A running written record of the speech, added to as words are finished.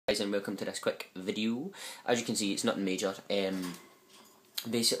Guys, and welcome to this quick video. As you can see, it's nothing major.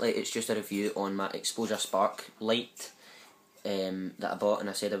 Basically it's just a review on my exposure spark light that I bought and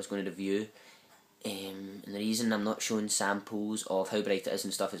I said I was going to review. And the reason I'm not showing samples of how bright it is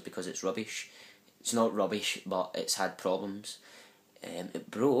and stuff is because it's rubbish. It's not rubbish, but it's had problems.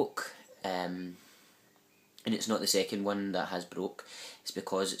 It broke, and it's not the second one that has broke. It's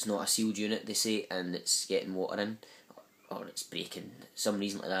because it's not a sealed unit, they say, and it's getting water in, or it's breaking, some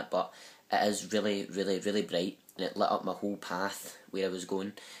reason like that. But it is really bright, and it lit up my whole path where I was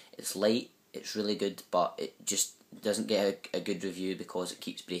going. It's light, it's really good, but it just doesn't get a good review because it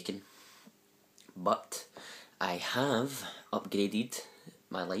keeps breaking. But I have upgraded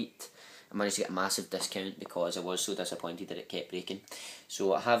my light. I managed to get a massive discount because I was so disappointed that it kept breaking.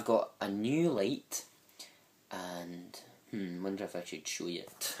 So I have got a new light, and wonder if I should show you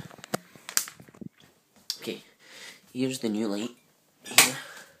it. Okay, here's the new light. Here.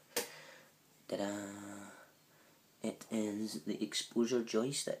 Ta-da! It is the exposure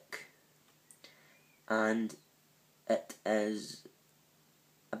joystick, and it is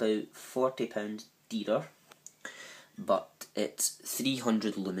about £40 dearer, but it's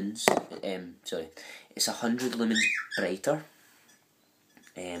 300 lumens, it's 100 lumens brighter,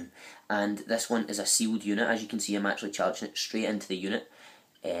 and this one is a sealed unit. As you can see, I'm actually charging it straight into the unit.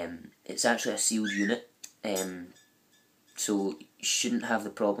 It's actually a sealed unit, so you shouldn't have the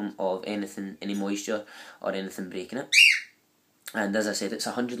problem of any moisture or anything breaking it. And as I said, it's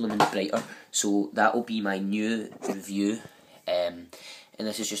 100 lumens brighter, so that will be my new review. And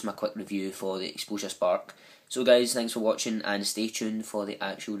this is just my quick review for the exposure spark. So guys, thanks for watching, and stay tuned for the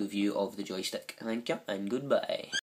actual review of the joystick. Thank you, and goodbye.